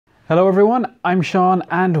Hello everyone, I'm Sean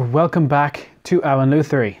and welcome back to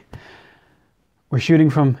Luthier. We're shooting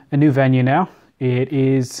from a new venue now. It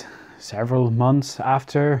is several months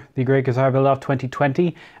after the Great Guitar Build-Off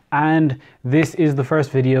 2020 and this is the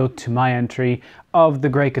first video to my entry of the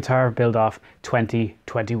Great Guitar Build-Off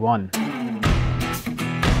 2021.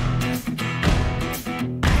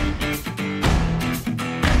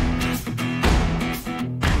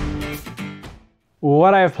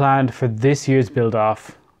 What I have planned for this year's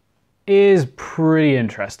Build-Off is pretty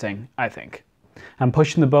interesting, I think. I'm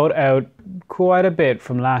pushing the boat out quite a bit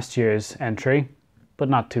from last year's entry, but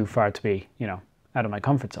not too far to be, out of my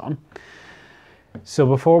comfort zone. So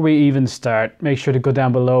before we even start, make sure to go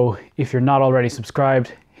down below. If you're not already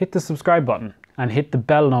subscribed, hit the subscribe button and hit the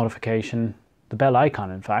bell notification, the bell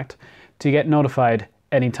icon in fact, to get notified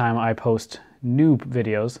anytime I post new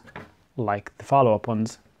videos like the follow-up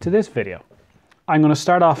ones to this video. I'm going to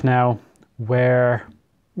start off now where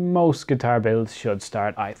most guitar builds should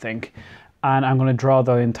start, I think, and I'm going to draw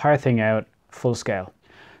the entire thing out full scale.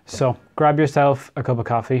 So grab yourself a cup of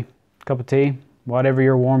coffee, cup of tea, whatever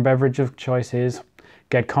your warm beverage of choice is,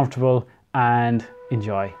 get comfortable and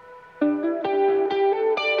enjoy.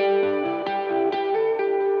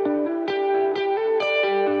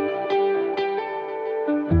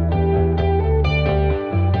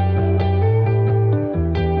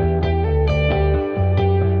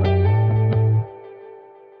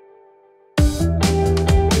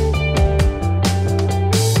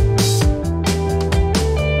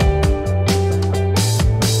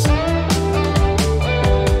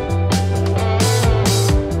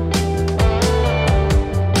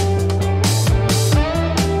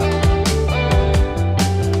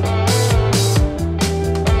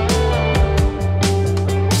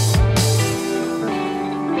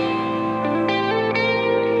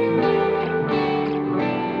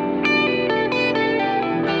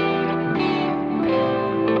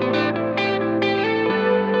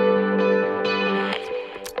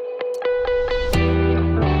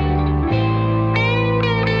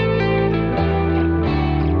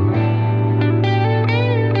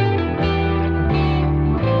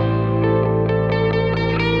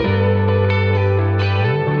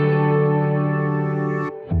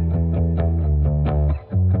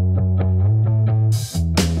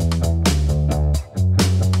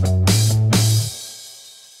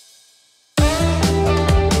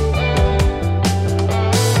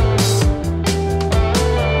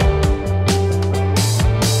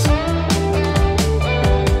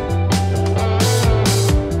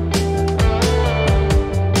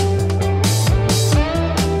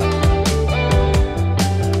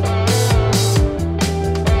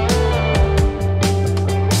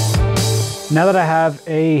 Now that I have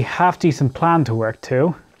a half-decent plan to work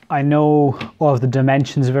to, I know all of the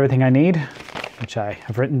dimensions of everything I need, which I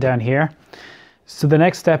have written down here. So the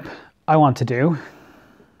next step I want to do,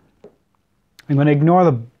 I'm going to ignore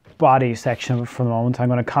the body section for the moment. I'm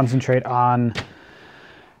going to concentrate on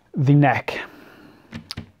the neck.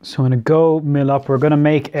 So I'm going to go mill up. We're going to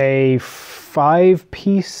make a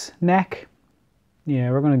 5-piece neck.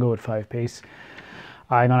 Yeah, we're going to go with 5-piece.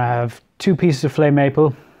 I'm going to have 2 pieces of flame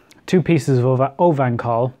maple, 2 pieces of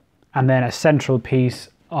Ovancol, and then a central piece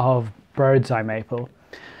of bird's eye maple,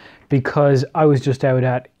 because I was just out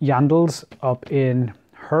at Yandel's up in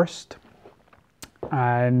Hurst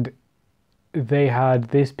and they had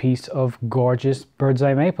this piece of gorgeous bird's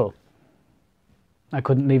eye maple. I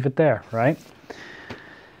couldn't leave it there, right?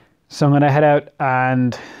 So I'm going to head out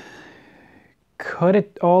and cut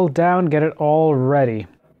it all down, get it all ready.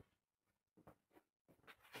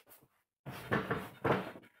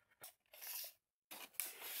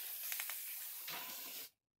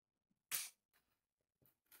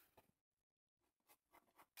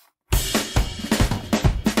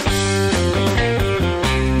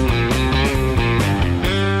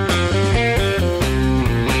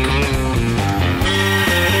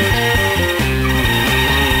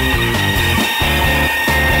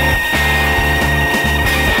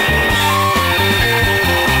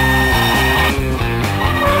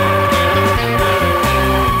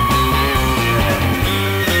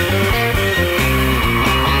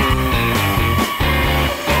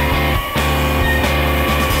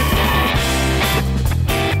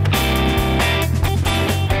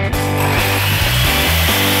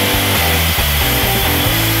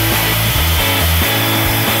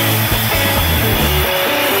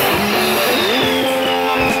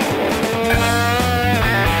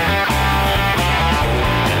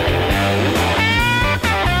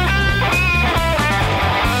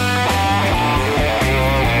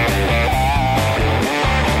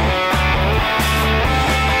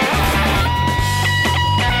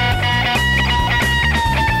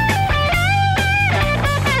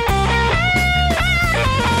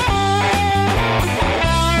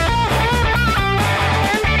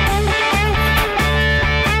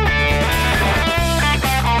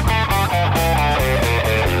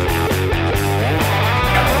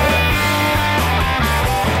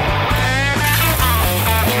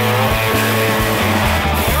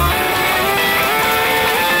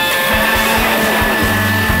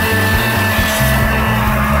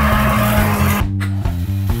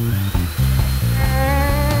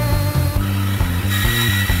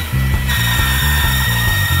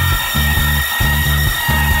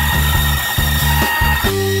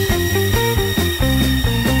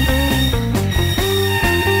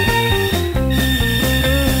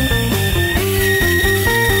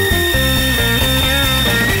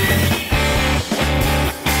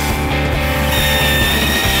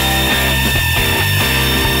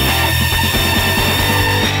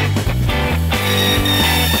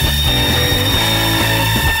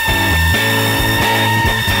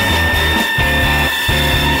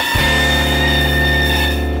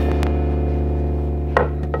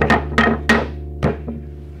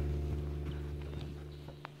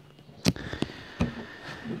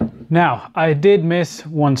 Now, I did miss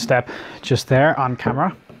one step just there on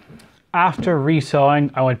camera. After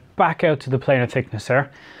resawing, I went back out to the planer thicknesser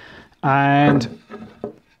and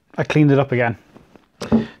I cleaned it up again.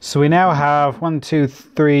 So we now have 1, 2,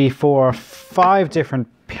 3, 4, 5 different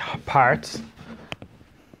parts.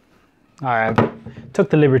 I took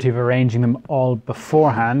the liberty of arranging them all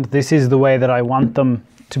beforehand. This is the way that I want them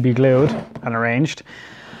to be glued and arranged.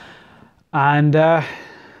 And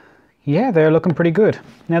yeah, they're looking pretty good.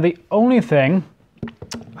 Now the only thing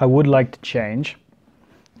I would like to change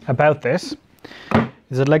about this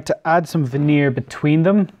is I'd like to add some veneer between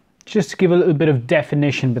them, just to give a little bit of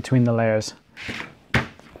definition between the layers.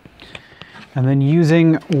 And then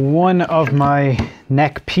using one of my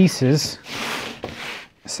neck pieces,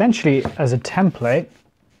 essentially as a template,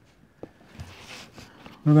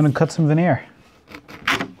 we're going to cut some veneer.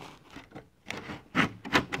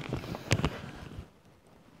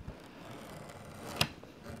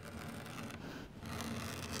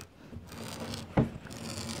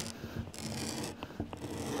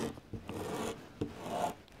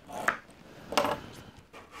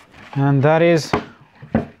 And that is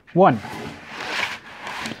 1.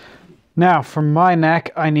 Now for my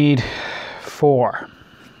neck, I need 4.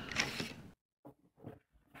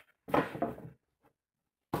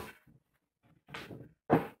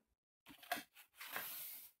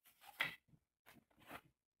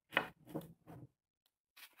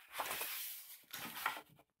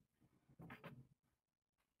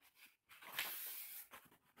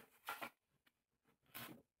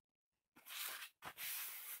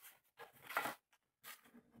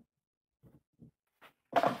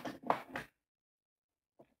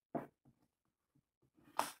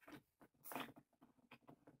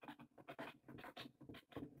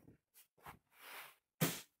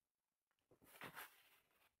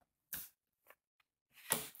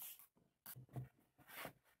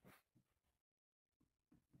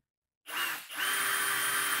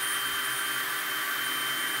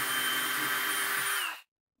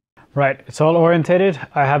 Right, it's all orientated.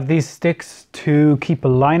 I have these sticks to keep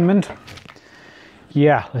alignment.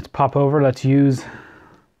 Yeah, let's pop over. Let's use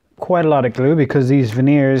quite a lot of glue because these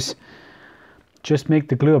veneers just make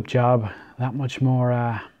the glue up job that much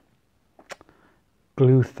more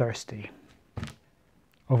glue thirsty.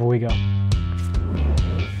 Over we go.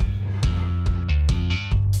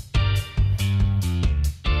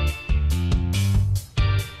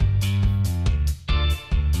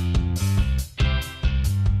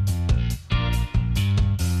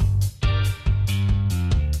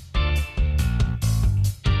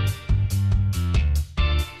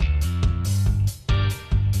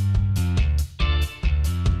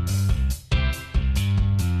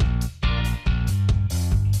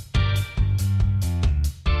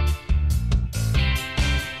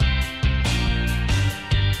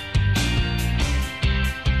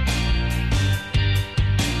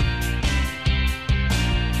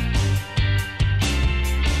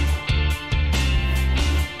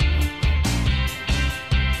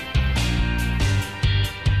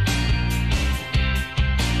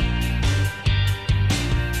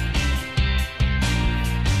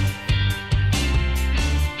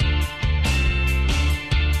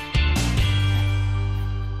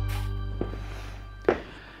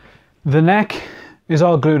 The neck is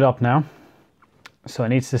all glued up now, so it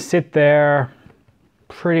needs to sit there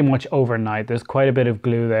pretty much overnight. There's quite a bit of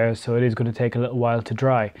glue there, so it is going to take a little while to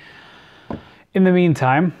dry. In the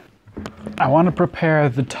meantime, I want to prepare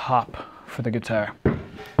the top for the guitar.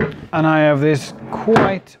 And I have this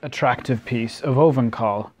quite attractive piece of oven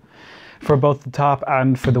caul for both the top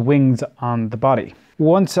and for the wings on the body.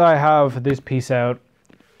 Once I have this piece out,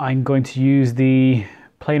 I'm going to use the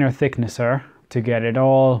planer thicknesser to get it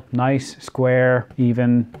all nice, square,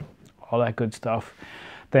 even, all that good stuff.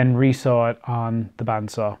 Then resaw it on the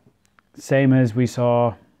bandsaw. Same as we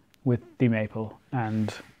saw with the maple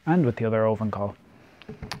and with the other oven caul.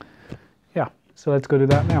 Yeah, so let's go do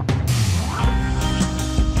that now.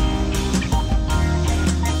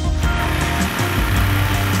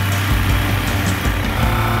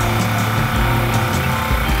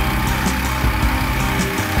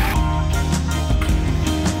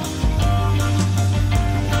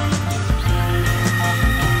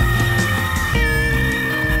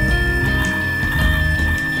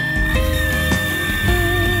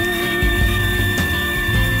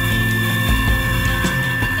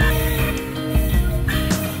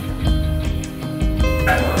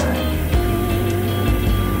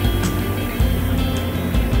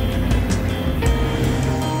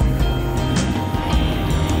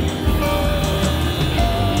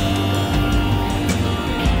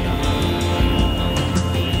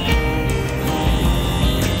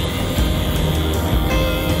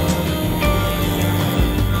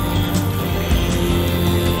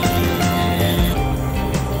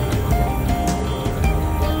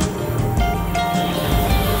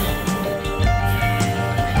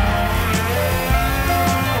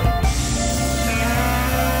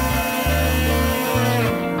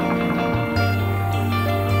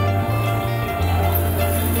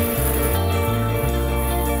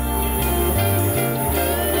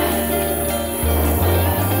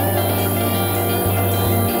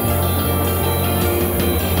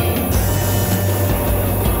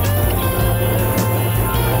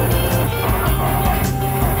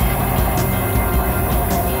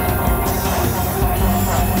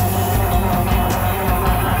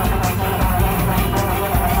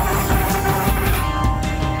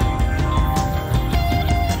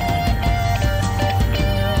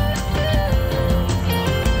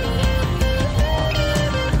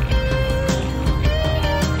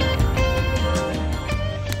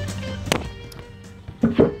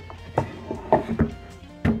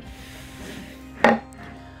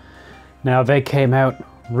 Now they came out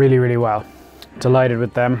really, really well. Delighted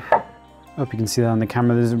with them. Hope you can see that on the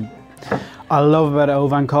camera. I love about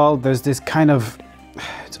Ovan Call, there's this kind of,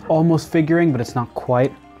 it's almost figuring, but it's not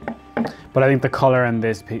quite. But I think the color in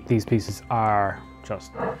these pieces are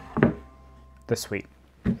just the sweet.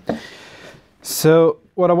 So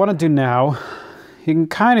what I want to do now, you can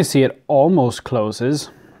kind of see it almost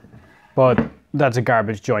closes, but that's a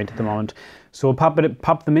garbage joint at the moment. So we'll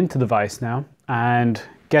pop them into the vise now and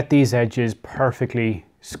get these edges perfectly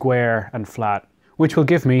square and flat, which will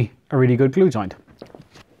give me a really good glue joint.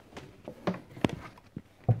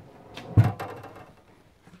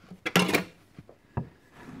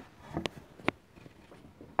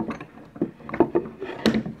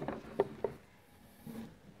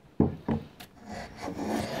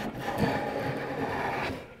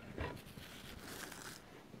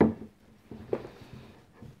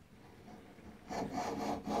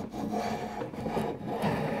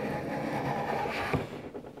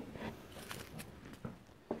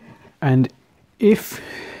 And if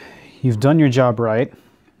you've done your job right,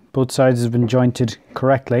 both sides have been jointed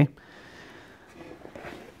correctly,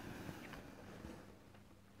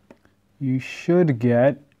 you should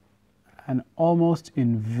get an almost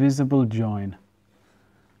invisible join,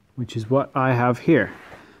 which is what I have here.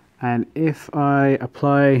 And if I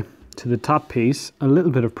apply to the top piece a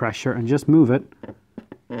little bit of pressure and just move it,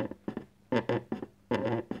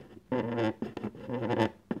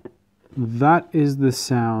 that is the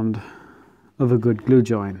sound of a good glue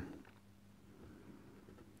join,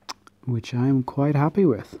 which I am quite happy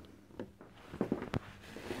with.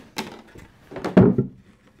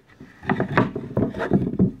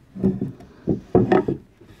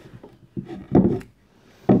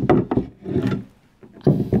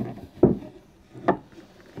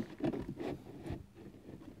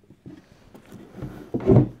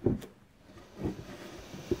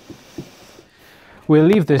 We'll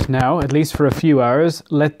leave this now, at least for a few hours,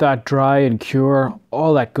 let that dry and cure,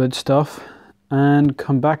 all that good stuff, and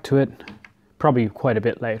come back to it probably quite a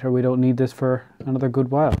bit later. We don't need this for another good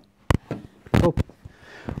while. Cool.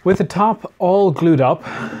 With the top all glued up,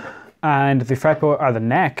 and the fretboard, or the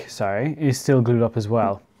neck, sorry, is still glued up as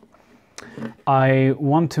well, I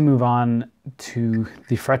want to move on to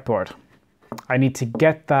the fretboard. I need to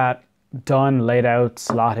get that done, laid out,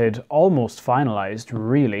 slotted, almost finalized,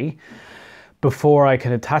 really, before I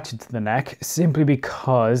can attach it to the neck, simply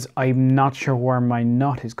because I'm not sure where my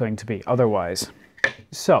nut is going to be otherwise.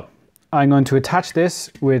 So I'm going to attach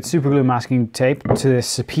this with super glue masking tape to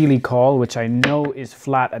this Sapili caul, which I know is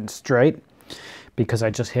flat and straight because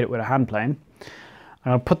I just hit it with a hand plane.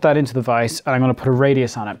 I'm going to put that into the vise and I'm going to put a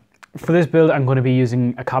radius on it. For this build, I'm going to be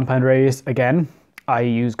using a compound radius again. I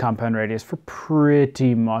use compound radius for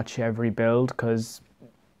pretty much every build because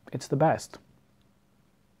it's the best.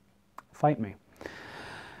 Fight me.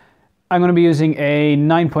 I'm going to be using a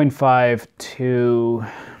 9.5 to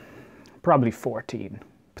probably 14,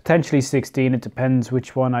 potentially 16. It depends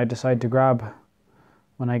which one I decide to grab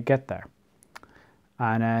when I get there.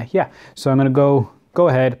 And yeah, so I'm going to go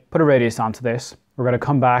ahead, put a radius onto this. We're going to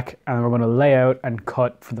come back and we're going to lay out and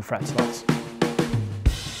cut for the fret slots.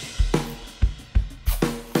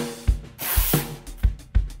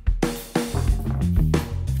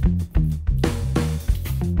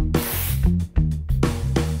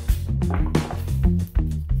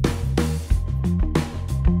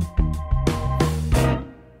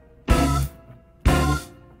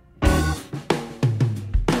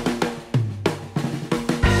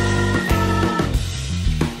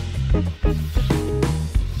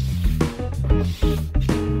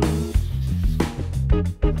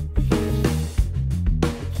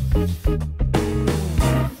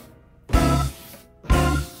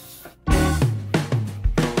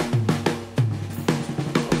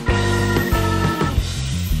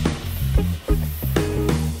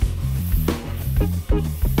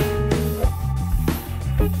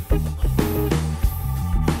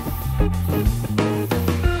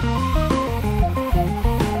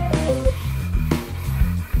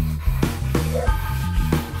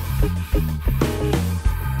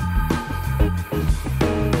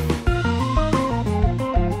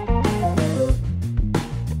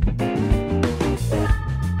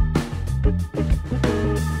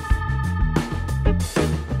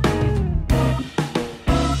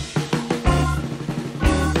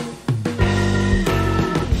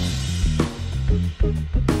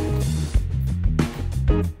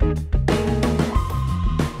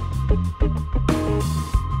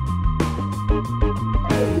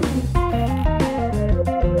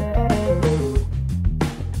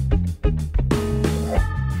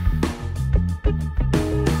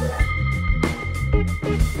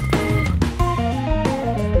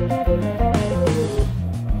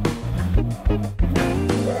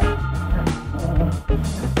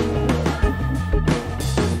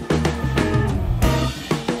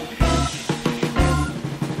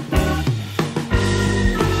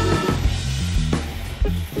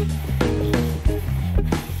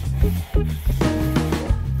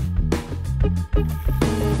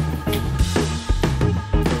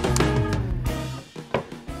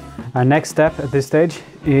 Our next step at this stage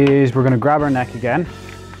is we're going to grab our neck again,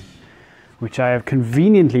 which I have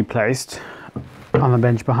conveniently placed on the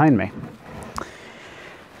bench behind me.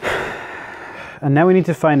 And now we need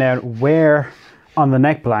to find out where on the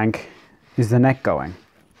neck blank is the neck going.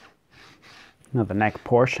 No, the neck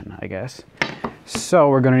portion, I guess. So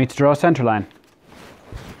we're going to need to draw a center line.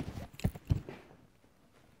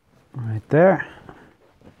 Right there.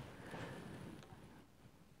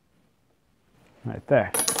 Right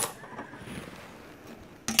there.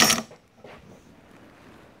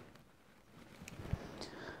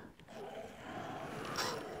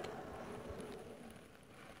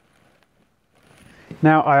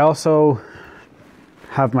 Now I also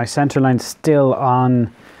have my center line still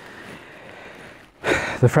on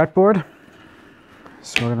the fretboard,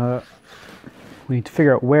 so we need to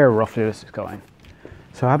figure out where roughly this is going.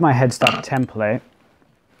 So I have my headstock template.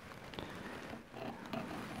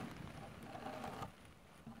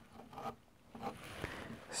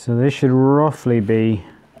 So this should roughly be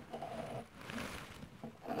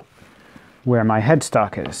where my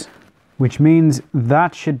headstock is, which means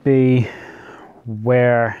that should be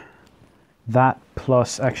where that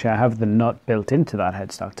plus, actually I have the nut built into that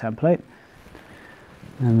headstock template,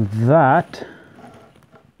 and that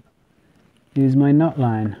is my nut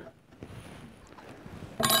line.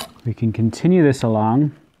 We can continue this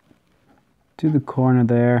along to the corner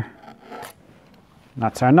there.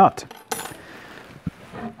 That's our nut.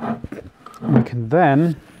 We can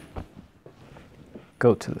then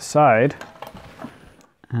go to the side,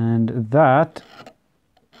 and that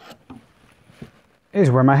is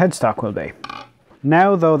where my headstock will be.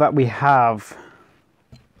 Now though that we have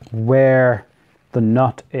where the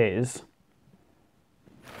nut is,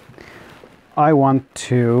 I want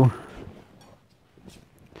to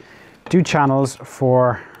do channels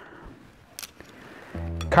for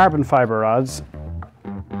carbon fiber rods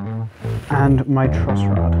and my truss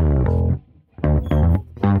rod.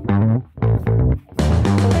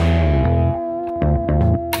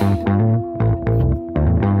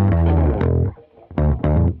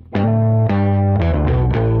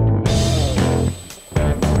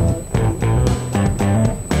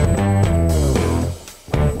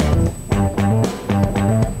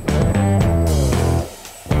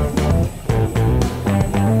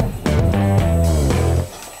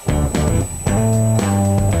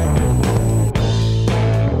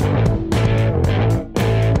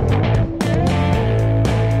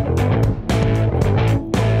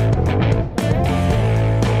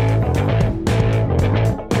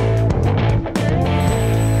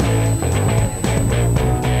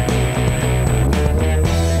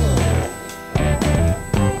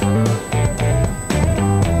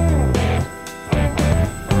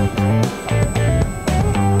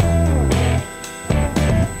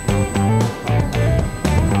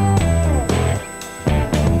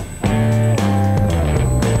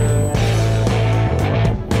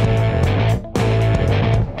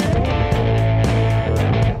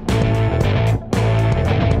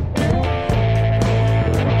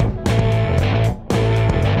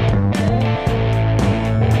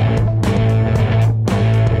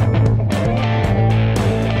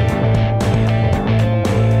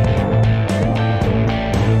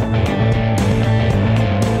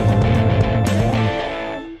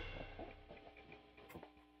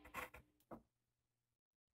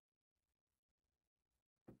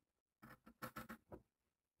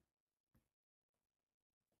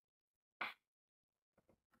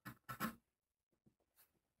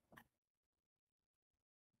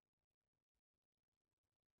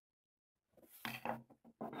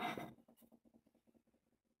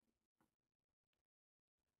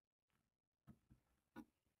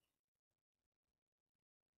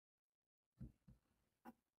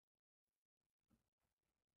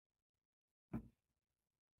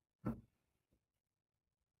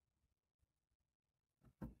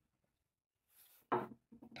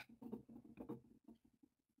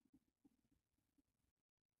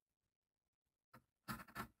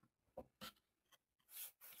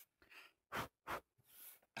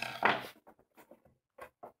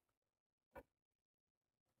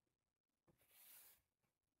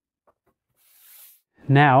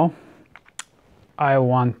 Now I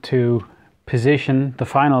want to position the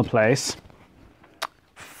final place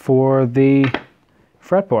for the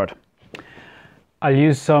fretboard. I'll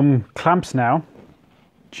use some clamps now,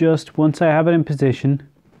 just once I have it in position,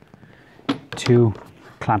 to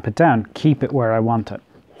clamp it down, keep it where I want it.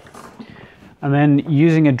 And then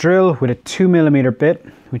using a drill with a 2mm bit,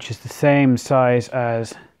 which is the same size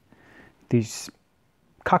as these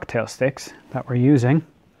cocktail sticks that we're using,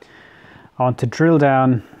 I want to drill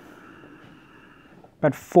down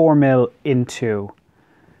about 4 mil into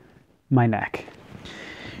my neck.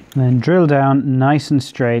 And then drill down nice and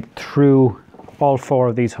straight through all 4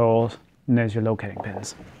 of these holes, and there's your locating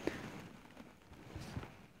pins.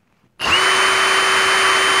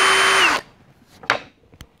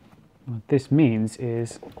 What this means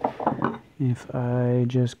is, if I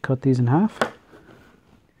just cut these in half,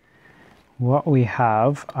 what we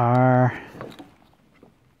have are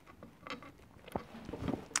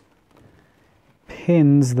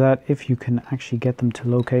pins that, if you can actually get them to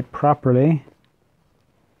locate properly,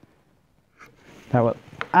 that will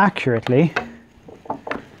accurately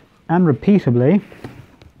and repeatably,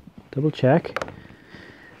 double check,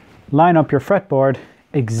 line up your fretboard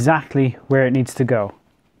exactly where it needs to go.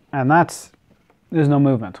 And there's no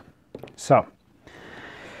movement. So,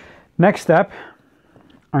 next step,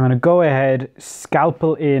 I'm going to go ahead,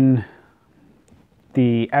 scalpel in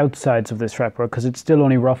the outsides of this fretboard because it's still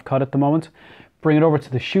only rough cut at the moment. Bring it over to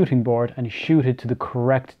the shooting board and shoot it to the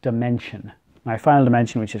correct dimension. My final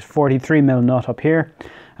dimension, which is 43 mil nut up here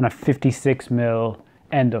and a 56 mil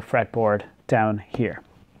end of fretboard down here.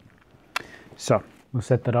 So, we'll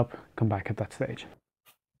set that up, come back at that stage.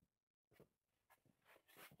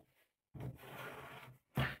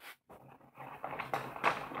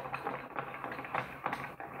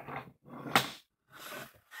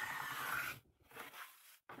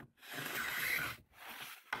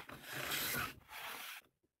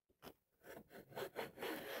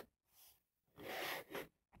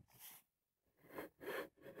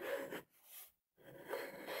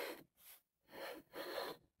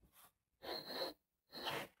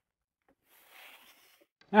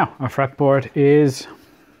 Now, our fretboard is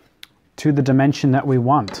to the dimension that we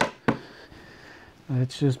want.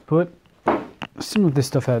 Let's just put some of this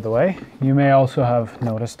stuff out of the way. You may also have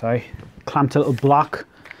noticed I clamped a little block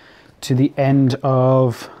to the end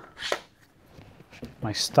of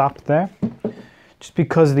my stop there. Just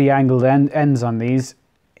because of the angled ends on these,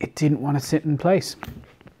 it didn't want to sit in place.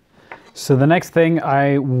 So the next thing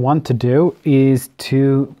I want to do is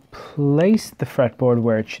to place the fretboard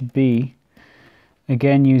where it should be.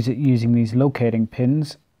 Again, using these locating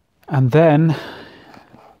pins, and then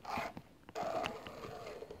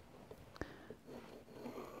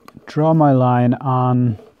draw my line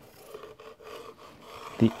on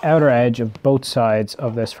the outer edge of both sides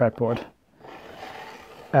of this fretboard.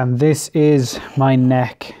 And this is my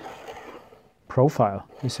neck profile,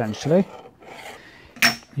 essentially.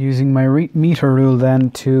 Using my meter rule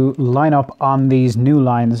then to line up on these new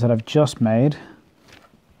lines that I've just made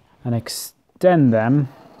and extend them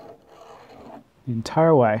the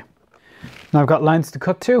entire way. Now I've got lines to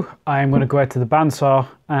cut to. I'm going to go out to the bandsaw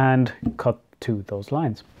and cut to those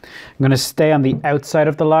lines. I'm going to stay on the outside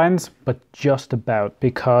of the lines, but just about,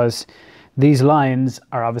 because these lines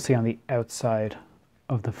are obviously on the outside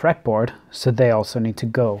of the fretboard, so they also need to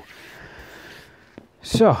go.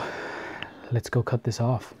 So let's go cut this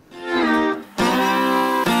off.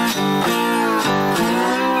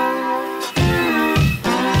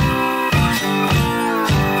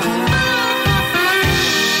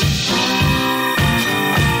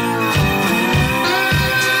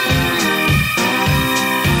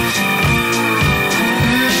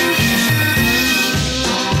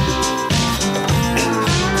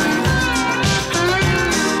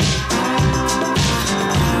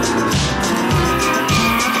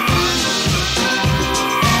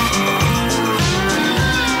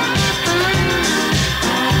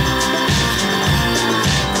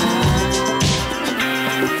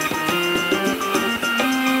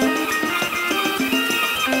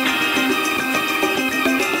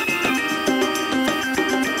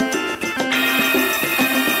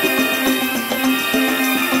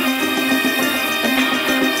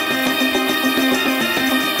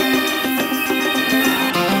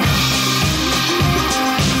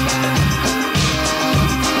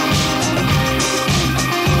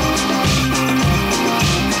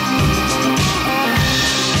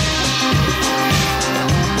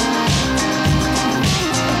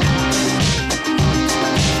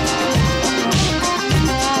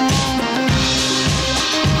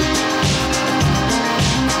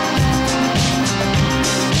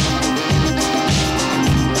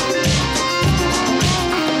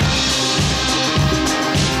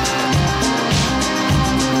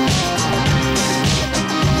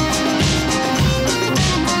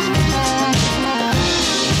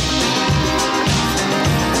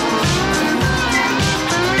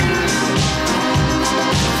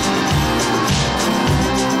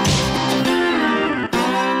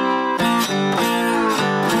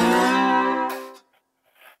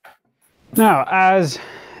 Now, as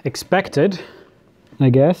expected, I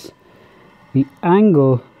guess, the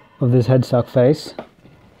angle of this headstock face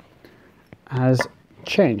has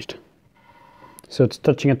changed. So it's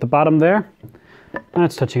touching at the bottom there, and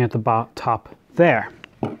it's touching at the top there.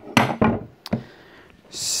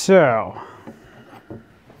 So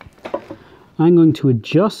I'm going to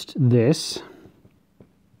adjust this.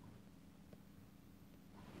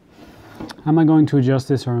 Am I going to adjust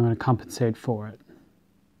this, or am I going to compensate for it?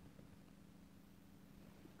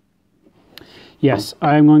 Yes,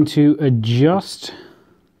 I'm going to adjust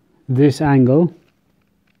this angle,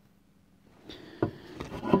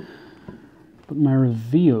 but my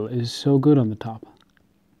reveal is so good on the top.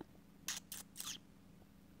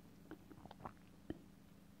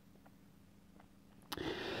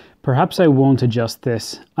 Perhaps I won't adjust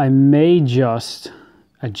this. I may just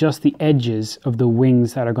adjust the edges of the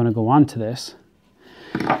wings that are going to go onto this,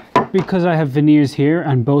 because I have veneers here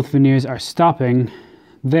and both veneers are stopping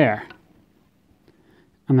there.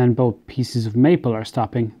 And then both pieces of maple are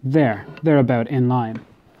stopping there. They're about in line.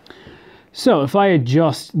 So if I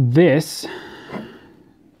adjust this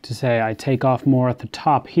to say I take off more at the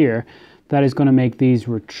top here, that is going to make these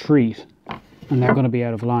retreat and they're going to be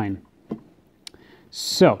out of line.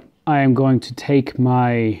 So I am going to take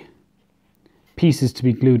my pieces to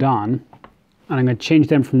be glued on and I'm going to change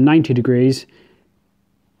them from 90 degrees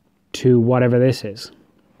to whatever this is.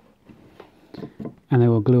 And they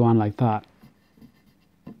will glue on like that.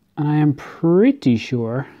 And I am pretty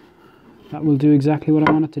sure that will do exactly what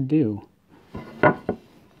I want it to do.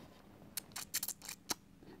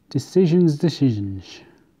 Decisions.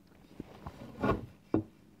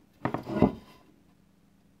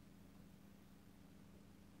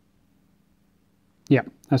 Yeah,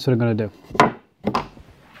 that's what I'm going to do.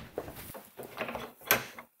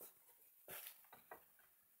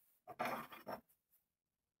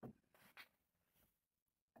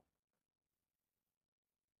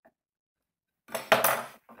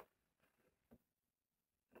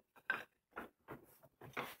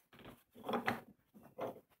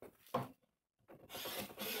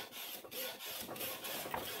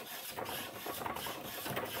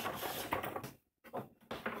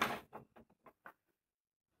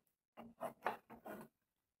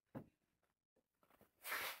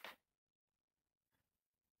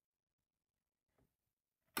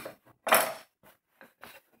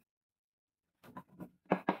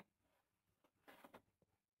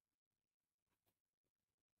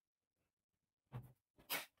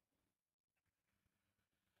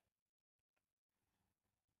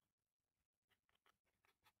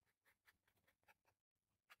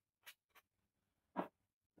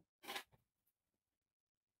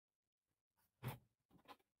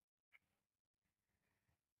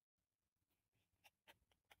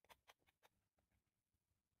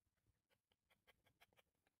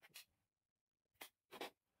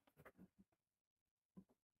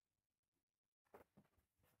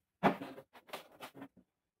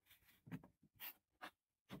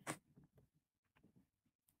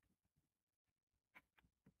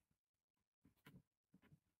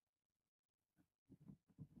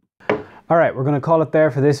 All right, we're going to call it there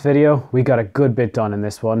for this video. We got a good bit done in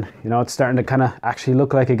this one. You know, it's starting to kind of actually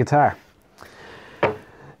look like a guitar.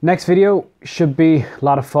 Next video should be a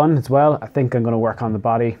lot of fun as well. I think I'm going to work on the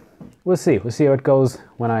body. We'll see how it goes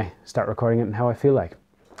when I start recording it and how I feel like.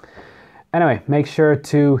 Anyway, make sure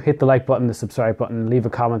to hit the like button, the subscribe button, leave a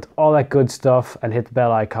comment, all that good stuff, and hit the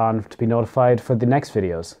bell icon to be notified for the next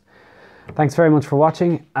videos. Thanks very much for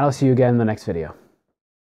watching, and I'll see you again in the next video.